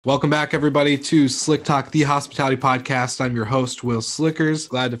Welcome back, everybody, to Slick Talk, the hospitality podcast. I'm your host, Will Slickers.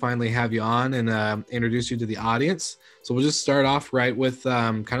 Glad to finally have you on and introduce you to the audience. So we'll just start off right with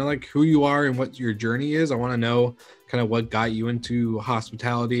kind of like who you are and what your journey is. I want to know kind of what got you into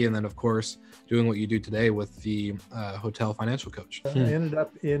hospitality, and then, of course, doing what you do today with the hotel financial coach. I ended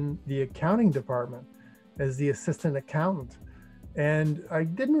up in the accounting department as the assistant accountant. And I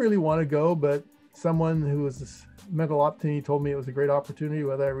didn't really want to go, but someone who meant a lot to me told me it was a great opportunity,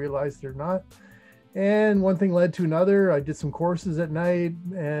 whether I realized it or not. And one thing led to another. I did some courses at night,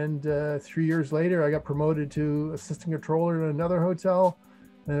 and 3 years later, I got promoted to assistant controller in another hotel.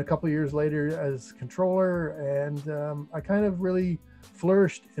 And a couple of years later as controller, and I kind of really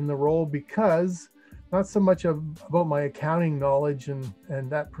flourished in the role because not so much about my accounting knowledge and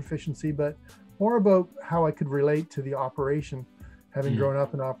that proficiency, but more about how I could relate to the operation, having grown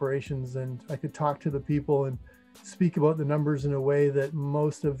up in operations, and I could talk to the people and speak about the numbers in a way that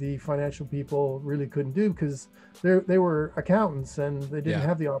most of the financial people really couldn't do because they were accountants and they didn't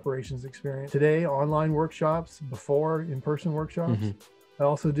have the operations experience. Today, online workshops, before in-person workshops. I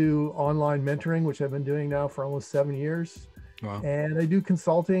also do online mentoring, which I've been doing now for almost 7 years. Wow. And I do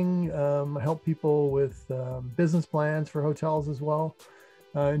consulting. I help people with business plans for hotels as well,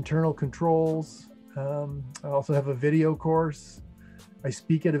 internal controls. I also have a video course. I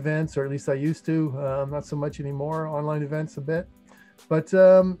speak at events, or at least I used to, not so much anymore, online events a bit. But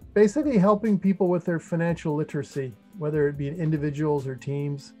basically helping people with their financial literacy, whether it be individuals or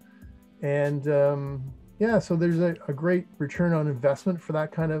teams. And so there's a great return on investment for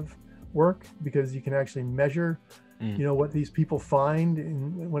that kind of work because you can actually measure what these people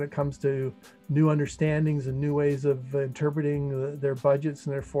find when it comes to new understandings and new ways of interpreting their budgets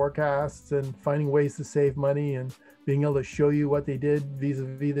and their forecasts and finding ways to save money and being able to show you what they did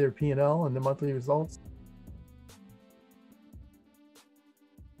vis-a-vis their P&L and the monthly results.